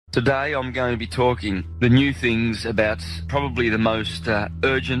Today I'm going to be talking the new things about probably the most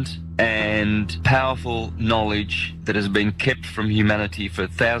urgent and powerful knowledge that has been kept from humanity for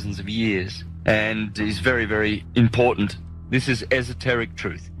thousands of years and is very, very important. This is esoteric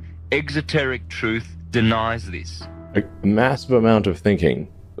truth. Exoteric truth denies this. A massive amount of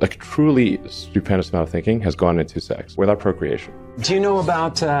thinking, like a truly stupendous amount of thinking, has gone into sex without procreation. Do you know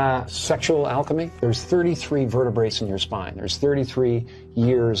about sexual alchemy? There's 33 vertebrae in your spine. There's 33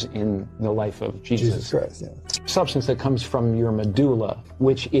 years in the life of Jesus Christ, yeah. Substance that comes from your medulla,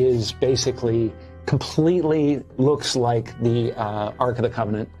 which is basically completely looks like the Ark of the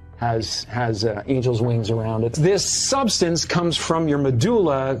Covenant. Has angel's wings around it. This substance comes from your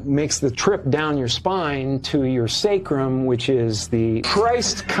medulla, makes the trip down your spine to your sacrum, which is the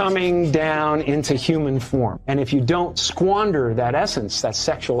Christ coming down into human form. And if you don't squander that essence, that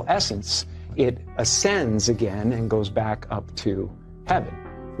sexual essence, it ascends again and goes back up to heaven,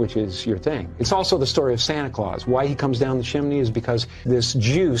 which is your thing. It's also the story of Santa Claus. Why he comes down the chimney is because this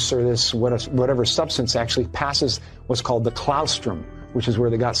juice or this whatever substance actually passes what's called the claustrum, which is where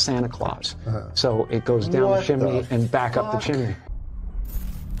they got Santa Claus. So it goes down the chimney and back up the chimney.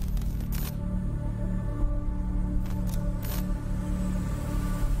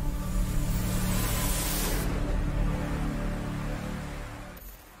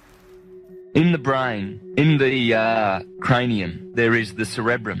 In the brain, in the cranium, there is the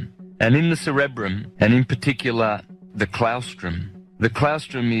cerebrum. And in the cerebrum, and in particular the claustrum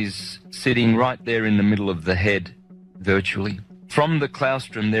is sitting right there in the middle of the head, virtually. From the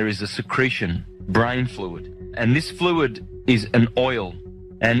claustrum, there is a secretion, brain fluid. And this fluid is an oil.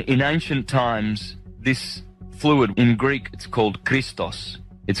 And in ancient times, this fluid, in Greek, it's called Christos.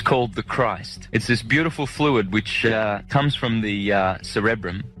 It's called the Christ. It's this beautiful fluid which comes from the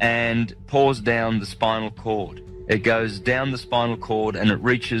cerebrum and pours down the spinal cord. It goes down the spinal cord and it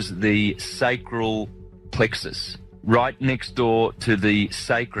reaches the sacral plexus, right next door to the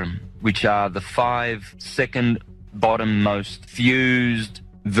sacrum, which are the 5 second bottom-most fused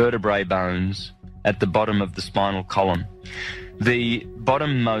vertebrae bones at the bottom of the spinal column. The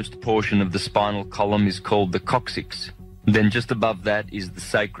bottom-most portion of the spinal column is called the coccyx. Then just above that is the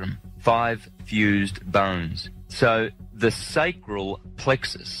sacrum, 5 fused bones. So the sacral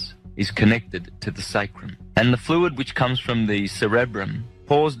plexus is connected to the sacrum. And the fluid which comes from the cerebrum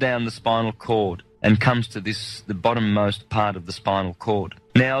pours down the spinal cord and comes to the bottommost part of the spinal cord.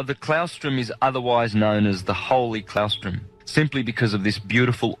 Now, the claustrum is otherwise known as the holy claustrum, simply because of this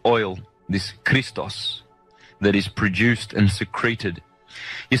beautiful oil, this Christos, that is produced and secreted.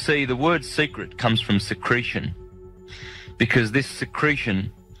 You see, the word secret comes from secretion, because this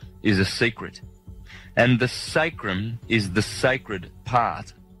secretion is a secret. And the sacrum is the sacred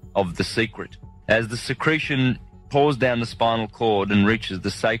part of the secret. As the secretion pours down the spinal cord and reaches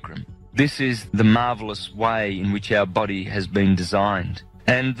the sacrum, this is the marvelous way in which our body has been designed.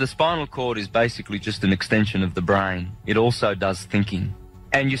 And the spinal cord is basically just an extension of the brain. It also does thinking.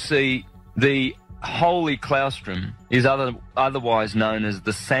 And you see, the holy claustrum is otherwise known as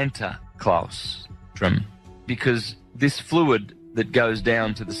the Santa claustrum, because this fluid that goes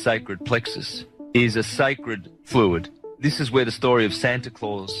down to the sacred plexus is a sacred fluid. This is where the story of Santa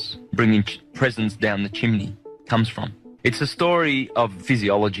Claus bringing presents down the chimney comes from. It's a story of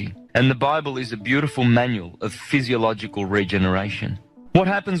physiology. And the Bible is a beautiful manual of physiological regeneration. What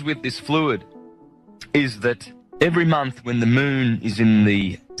happens with this fluid is that every month when the moon is in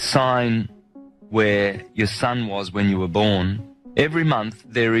the sign where your sun was when you were born, every month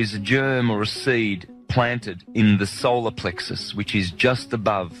there is a germ or a seed planted in the solar plexus, which is just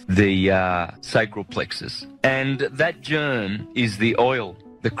above the sacral plexus. And that germ is the oil,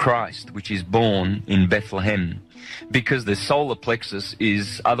 the Christ, which is born in Bethlehem, because the solar plexus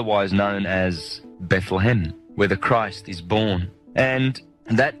is otherwise known as Bethlehem, where the Christ is born. And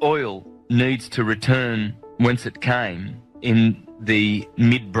that oil needs to return whence it came, in the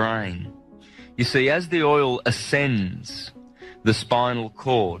midbrain. You see, as the oil ascends the spinal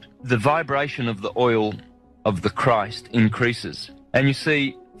cord, the vibration of the oil of the Christ increases. And you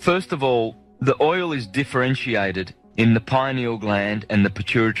see, first of all, the oil is differentiated in the pineal gland and the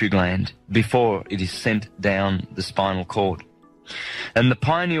pituitary gland before it is sent down the spinal cord. And the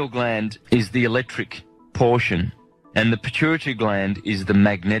pineal gland is the electric portion, and the pituitary gland is the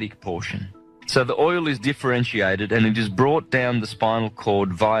magnetic portion. So the oil is differentiated and it is brought down the spinal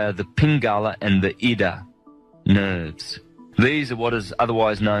cord via the Pingala and the Ida nerves. These are what is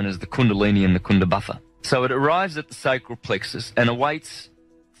otherwise known as the Kundalini and the Kundabhatha. So it arrives at the sacral plexus and awaits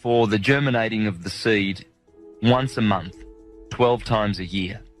for the germinating of the seed once a month, 12 times a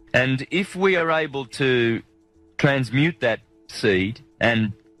year. And if we are able to transmute that seed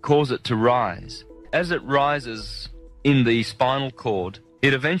and cause it to rise. As it rises in the spinal cord,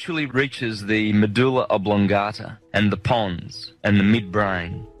 it eventually reaches the medulla oblongata and the pons and the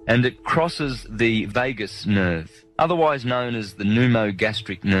midbrain, and it crosses the vagus nerve, otherwise known as the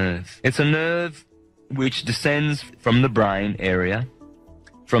pneumogastric nerve. It's a nerve which descends from the brain area,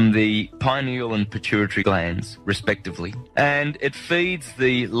 from the pineal and pituitary glands, respectively, and it feeds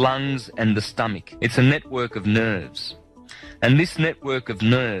the lungs and the stomach. It's a network of nerves, and this network of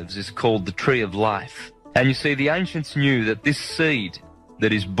nerves is called the tree of life. And you see, the ancients knew that this seed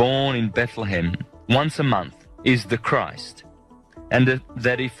that is born in Bethlehem once a month is the Christ, and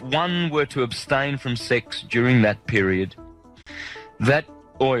that if one were to abstain from sex during that period, that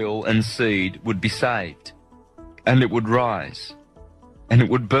oil and seed would be saved, and it would rise, and it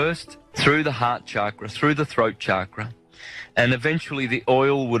would burst through the heart chakra, through the throat chakra, and eventually the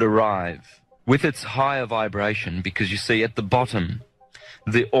oil would arrive with its higher vibration, because you see, at the bottom,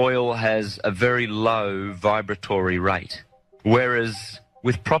 the oil has a very low vibratory rate, whereas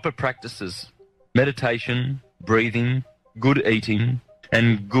with proper practices, meditation, breathing, good eating,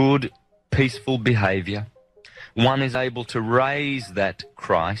 and good peaceful behavior, one is able to raise that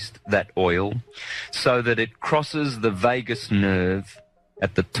Christ, that oil, so that it crosses the vagus nerve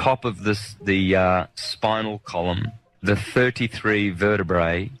at the top of the spinal column, the 33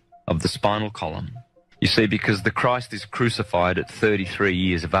 vertebrae of the spinal column. You see, because the Christ is crucified at 33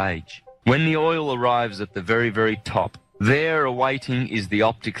 years of age. When the oil arrives at the very, very top, there awaiting is the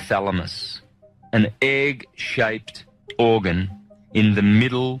optic thalamus, an egg-shaped organ in the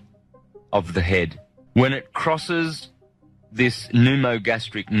middle of the head. When it crosses this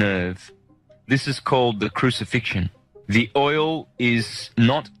pneumogastric nerve, this is called the crucifixion. The oil is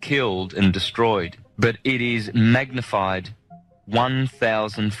not killed and destroyed, but it is magnified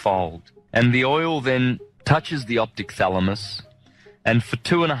 1,000-fold. And the oil then touches the optic thalamus, and for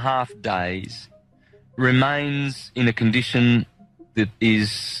 2.5 days remains in a condition that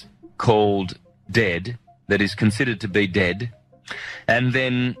is called dead, that is considered to be dead, and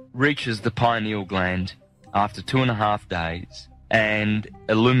then reaches the pineal gland after 2.5 days and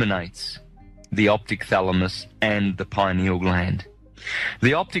illuminates the optic thalamus and the pineal gland.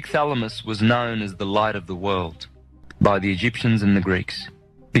 The optic thalamus was known as the light of the world by the Egyptians and the Greeks,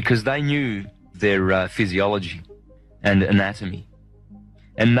 because they knew their physiology and anatomy.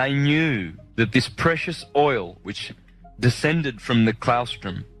 And they knew that this precious oil, which descended from the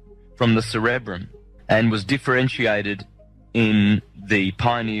claustrum, from the cerebrum, and was differentiated in the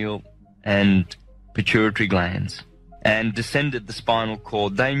pineal and pituitary glands, and descended the spinal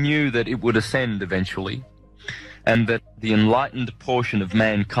cord, they knew that it would ascend eventually, and that the enlightened portion of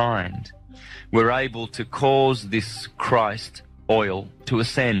mankind were able to cause this Christ oil to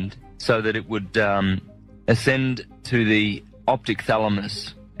ascend, so that it would ascend to the optic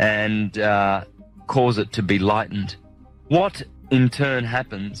thalamus and cause it to be lightened. What in turn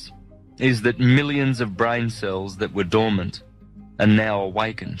happens is that millions of brain cells that were dormant are now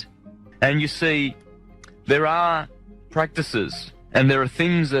awakened. And you see, there are practices and there are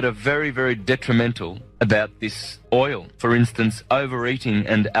things that are very, very detrimental about this oil. For instance, overeating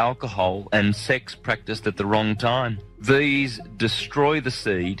and alcohol and sex practiced at the wrong time. These destroy the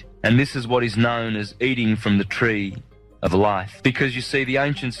seed, and this is what is known as eating from the tree of life. Because you see, the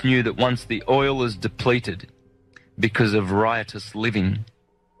ancients knew that once the oil is depleted because of riotous living,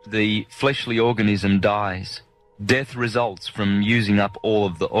 the fleshly organism dies. Death results from using up all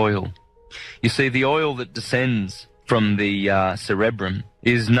of the oil. You see, the oil that descends from the cerebrum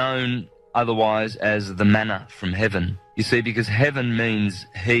is known otherwise as the manna from heaven. You see, because heaven means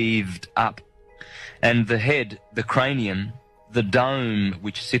heaved up. And the head, the cranium, the dome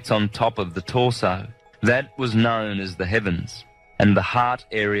which sits on top of the torso, that was known as the heavens. And the heart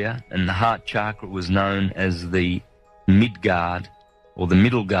area and the heart chakra was known as the Midgard, or the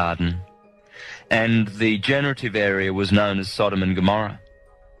middle garden. And the generative area was known as Sodom and Gomorrah,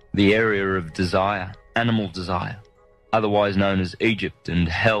 the area of desire, animal desire, otherwise known as Egypt and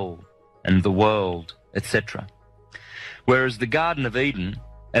hell and the world, etc. Whereas the Garden of Eden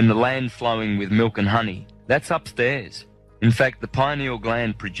and the land flowing with milk and honey, that's upstairs. In fact, the pineal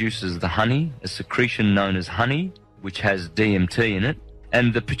gland produces the honey, a secretion known as honey, which has DMT in it,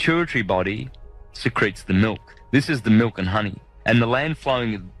 and the pituitary body secretes the milk. This is the milk and honey. And the land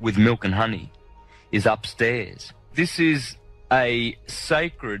flowing with milk and honey is upstairs. This is a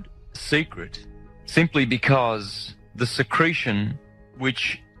sacred secret, simply because the secretion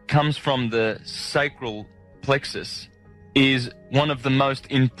which comes from the sacral plexus is one of the most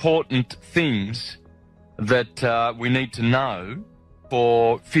important things that we need to know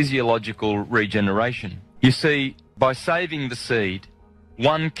for physiological regeneration. You see, by saving the seed,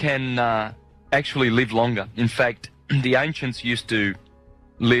 one can actually live longer. In fact, the ancients used to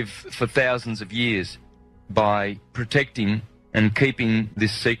live for thousands of years by protecting and keeping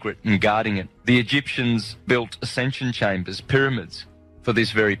this secret and guarding it. The Egyptians built ascension chambers, pyramids, for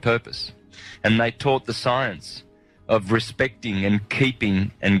this very purpose. And they taught the science of respecting and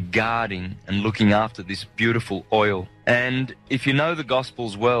keeping and guarding and looking after this beautiful oil. And if you know the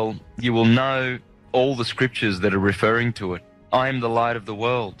Gospels well, you will know all the scriptures that are referring to it. I am the light of the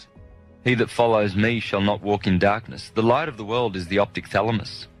world. He that follows me shall not walk in darkness. The light of the world is the optic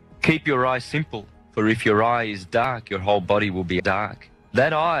thalamus. Keep your eye simple, for if your eye is dark, your whole body will be dark.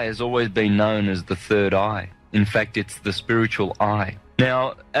 That eye has always been known as the third eye. In fact, it's the spiritual eye.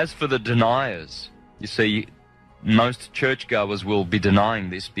 Now, as for the deniers, you see, most churchgoers will be denying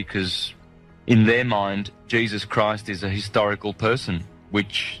this because in their mind, Jesus Christ is a historical person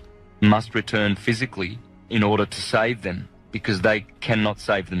which must return physically in order to save them, because they cannot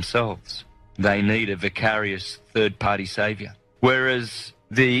save themselves. They need a vicarious third-party saviour. Whereas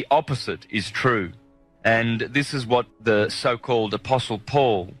the opposite is true. And this is what the so-called Apostle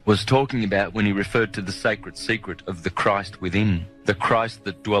Paul was talking about when he referred to the sacred secret of the Christ within, the Christ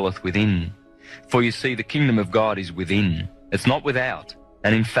that dwelleth within. For you see, the kingdom of God is within. It's not without.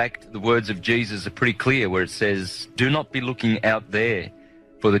 And in fact, the words of Jesus are pretty clear where it says, do not be looking out there,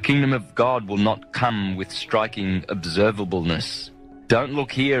 for the kingdom of God will not come with striking observableness. Don't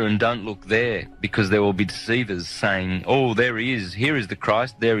look here and don't look there, because there will be deceivers saying, oh, there he is, here is the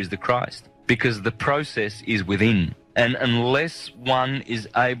Christ, there is the Christ. Because the process is within. And unless one is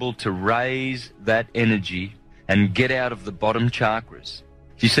able to raise that energy and get out of the bottom chakras.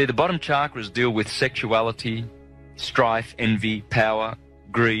 You see, the bottom chakras deal with sexuality, strife, envy, power,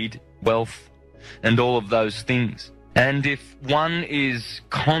 greed, wealth, and all of those things. And if one is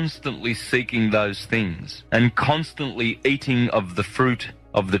constantly seeking those things and constantly eating of the fruit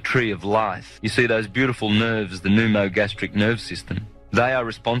of the tree of life, you see those beautiful nerves, the pneumogastric nerve system, they are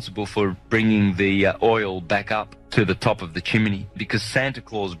responsible for bringing the oil back up to the top of the chimney, because Santa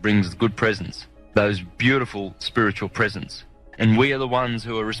Claus brings good presents, those beautiful spiritual presents. And we are the ones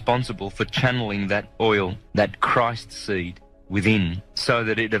who are responsible for channeling that oil, that Christ seed within, so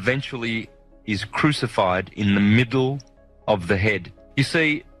that it eventually is crucified in the middle of the head. You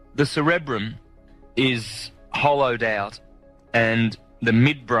see, the cerebrum is hollowed out, and the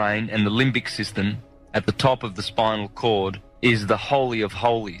midbrain and the limbic system at the top of the spinal cord is the holy of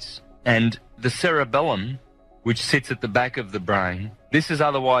holies. And the cerebellum, which sits at the back of the brain, this is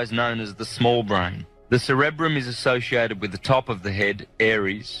otherwise known as the small brain. The cerebrum is associated with the top of the head,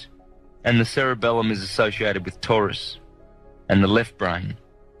 Aries, and the cerebellum is associated with Taurus, and the left brain,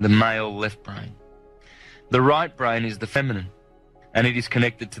 the male left brain. The right brain is the feminine, and it is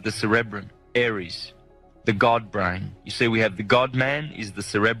connected to the cerebrum, Aries, the God brain. You see, we have the God man is the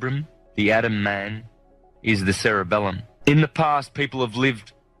cerebrum, the Adam man is the cerebellum. In the past, people have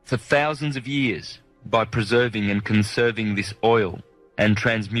lived for thousands of years by preserving and conserving this oil and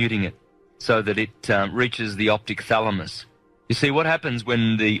transmuting it so that it reaches the optic thalamus. You see, what happens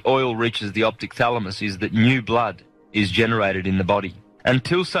when the oil reaches the optic thalamus is that new blood is generated in the body.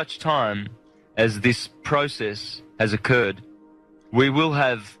 Until such time as this process has occurred, we will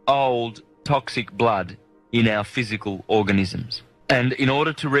have old, toxic blood in our physical organisms. And in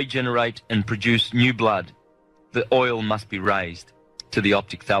order to regenerate and produce new blood, the oil must be raised to the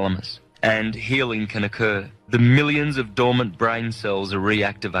optic thalamus, and healing can occur. The millions of dormant brain cells are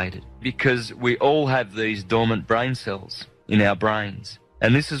reactivated, because we all have these dormant brain cells in our brains.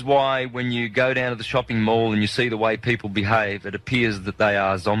 And this is why when you go down to the shopping mall and you see the way people behave, it appears that they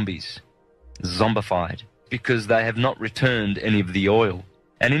are zombies, zombified, because they have not returned any of the oil.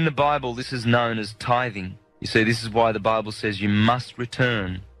 And in the Bible, this is known as tithing. You see, this is why the Bible says you must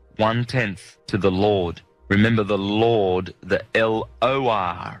return 1/10 to the Lord. Remember, the Lord, the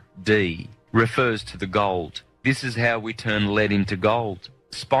L-O-R-D, refers to the gold. This is how we turn lead into gold.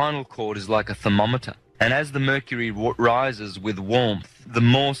 Spinal cord is like a thermometer. And as the mercury rises with warmth, the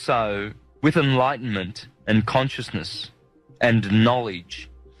more so, with enlightenment and consciousness and knowledge,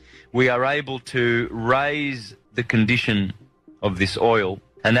 we are able to raise the condition of this oil.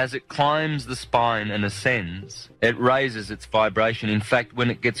 And as it climbs the spine and ascends, it raises its vibration. In fact, when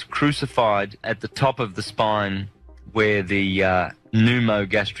it gets crucified at the top of the spine where the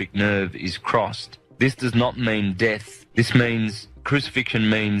pneumogastric nerve is crossed, this does not mean death. This means, crucifixion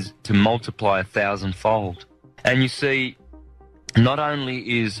means to multiply 1,000-fold. And you see, not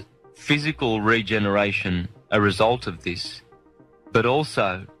only is physical regeneration a result of this, but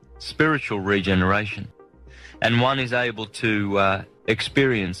also spiritual regeneration. And one is able to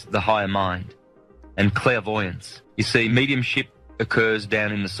experience the higher mind and clairvoyance. You see, mediumship occurs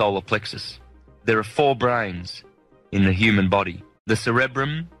down in the solar plexus. There are 4 brains in the human body. The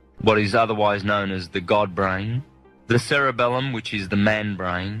cerebrum, what is otherwise known as the God brain, the cerebellum, which is the man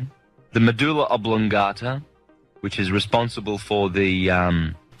brain, the medulla oblongata, which is responsible for the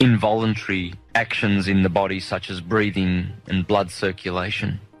involuntary actions in the body such as breathing and blood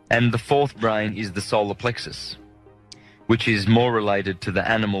circulation. And the 4th brain is the solar plexus, which is more related to the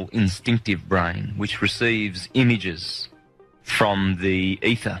animal instinctive brain, which receives images from the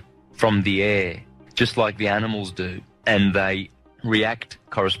ether, from the air, just like the animals do, and they react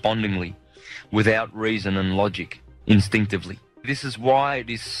correspondingly without reason and logic, instinctively. This is why it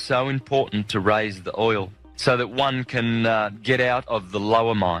is so important to raise the oil, so that one can get out of the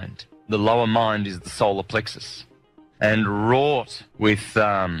lower mind. The lower mind is the solar plexus, and wrought with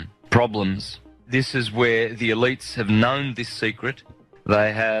problems. This is where the elites have known this secret.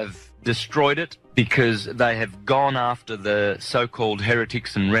 They have destroyed it because they have gone after the so-called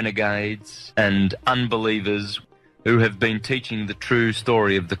heretics and renegades and unbelievers who have been teaching the true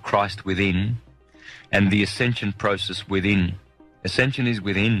story of the Christ within and the ascension process within. Ascension is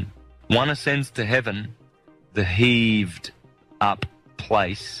within. One ascends to heaven, the heaved up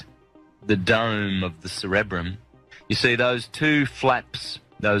place, the dome of the cerebrum. You see, those 2 flaps,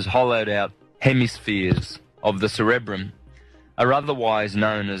 those hollowed out hemispheres of the cerebrum, are otherwise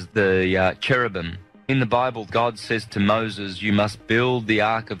known as the cherubim. In the Bible, God says to Moses, you must build the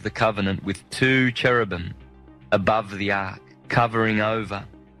Ark of the Covenant with 2 cherubim above the Ark, covering over.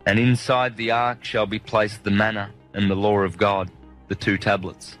 And inside the Ark shall be placed the manna and the law of God, the 2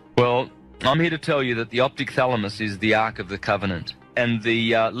 tablets. Well, I'm here to tell you that the optic thalamus is the Ark of the Covenant, and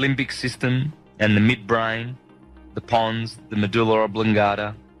the limbic system and the midbrain, the pons, the medulla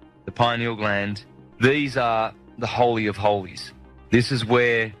oblongata, the pineal gland, these are the Holy of Holies. This is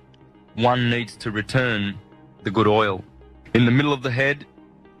where one needs to return the good oil. In the middle of the head,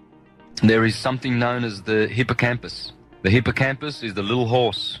 there is something known as the hippocampus. The hippocampus is the little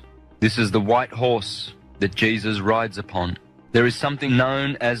horse. This is the white horse that Jesus rides upon. There is something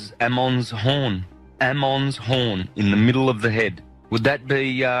known as Ammon's horn. Ammon's horn in the middle of the head. Would that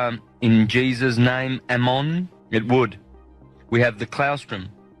be in Jesus' name, Ammon? It would. We have the claustrum.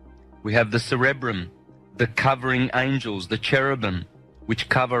 We have the cerebrum, the covering angels, the cherubim, which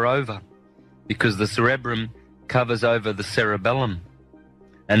cover over, because the cerebrum covers over the cerebellum,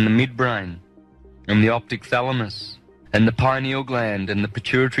 and the midbrain, and the optic thalamus, and the pineal gland, and the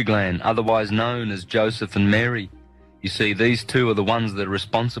pituitary gland, otherwise known as Joseph and Mary. You see, these 2 are the ones that are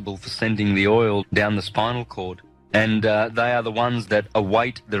responsible for sending the oil down the spinal cord. And they are the ones that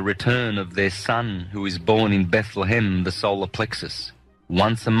await the return of their son, who is born in Bethlehem, the solar plexus,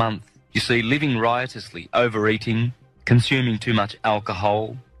 once a month. You see, living riotously, overeating, consuming too much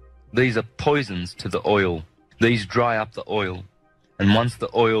alcohol, these are poisons to the oil. These dry up the oil. And once the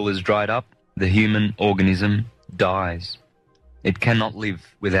oil is dried up, the human organism dies. It cannot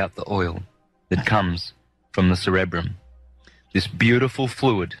live without the oil that comes from the cerebrum. This beautiful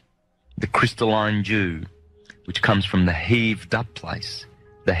fluid, the crystalline dew, which comes from the heaved up place,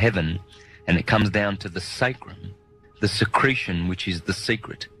 the heaven, and it comes down to the sacrum, the secretion, which is the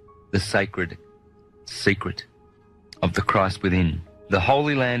secret, the sacred secret of the Christ within. The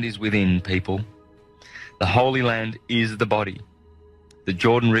Holy Land is within, people. The Holy Land is the body. The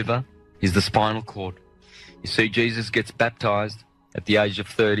Jordan River is the spinal cord. You see, Jesus gets baptized at the age of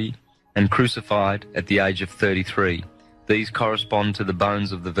 30 and crucified at the age of 33. These correspond to the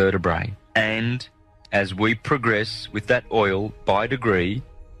bones of the vertebrae. And as we progress with that oil by degree,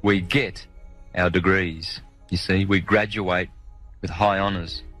 we get our degrees. You see, we graduate with high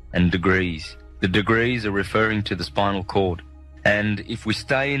honors and degrees. The degrees are referring to the spinal cord. And if we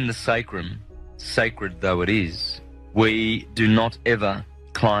stay in the sacrum, sacred though it is, we do not ever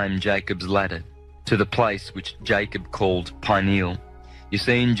climb Jacob's ladder to the place which Jacob called Peniel. You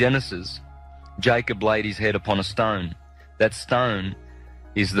see, in Genesis, Jacob laid his head upon a stone. That stone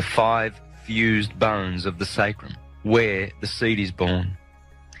is the 5 fused bones of the sacrum, where the seed is born.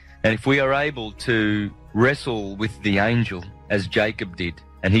 And if we are able to wrestle with the angel, as Jacob did,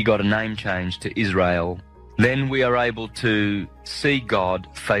 and he got a name change to Israel, then we are able to see God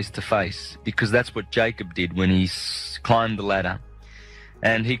face to face, because that's what Jacob did when he climbed the ladder.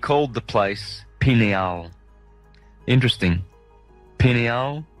 And he called the place Peniel. Interesting.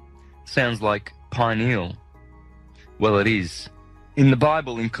 Peniel sounds like pineal. Well, it is. In the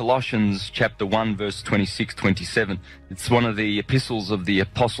Bible, in Colossians chapter 1, verse 26-27, it's one of the epistles of the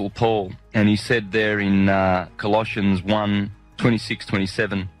Apostle Paul, and he said there in Colossians 1,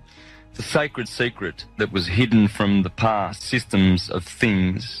 26-27, the sacred secret that was hidden from the past systems of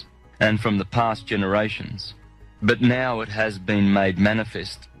things and from the past generations, but now it has been made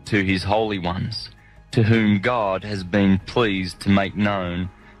manifest to his holy ones, to whom God has been pleased to make known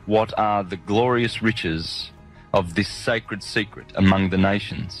what are the glorious riches of this sacred secret among the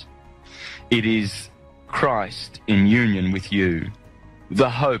nations. It is Christ in union with you, the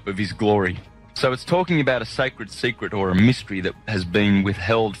hope of his glory. So it's talking about a sacred secret or a mystery that has been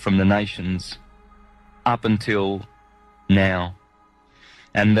withheld from the nations up until now.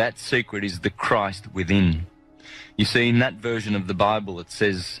 And that secret is the Christ within. You see, in that version of the Bible, it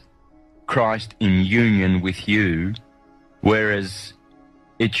says Christ in union with you, whereas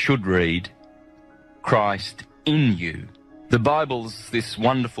it should read Christ in you. The Bible's this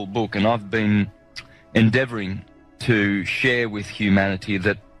wonderful book, and I've been endeavoring to share with humanity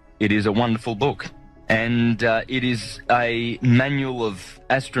that it is a wonderful book. And it is a manual of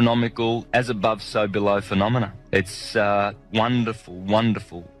astronomical, as above, so below phenomena. It's wonderful,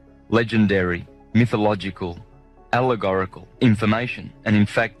 wonderful, legendary, mythological, allegorical information. And in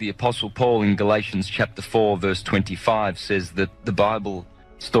fact, the Apostle Paul in Galatians chapter 4, verse 25 says that the Bible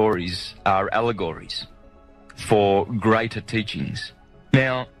stories are allegories for greater teachings.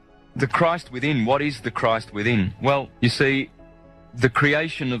 Now, the Christ within, what is the Christ within? Well, you see, the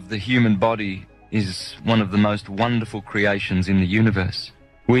creation of the human body is one of the most wonderful creations in the universe.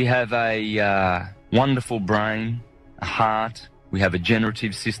 We have a wonderful brain, a heart, we have a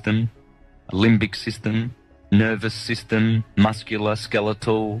generative system, a limbic system, nervous system, muscular,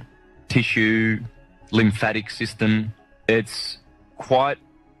 skeletal, tissue, lymphatic system. It's quite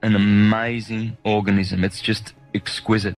an amazing organism. It's just exquisite.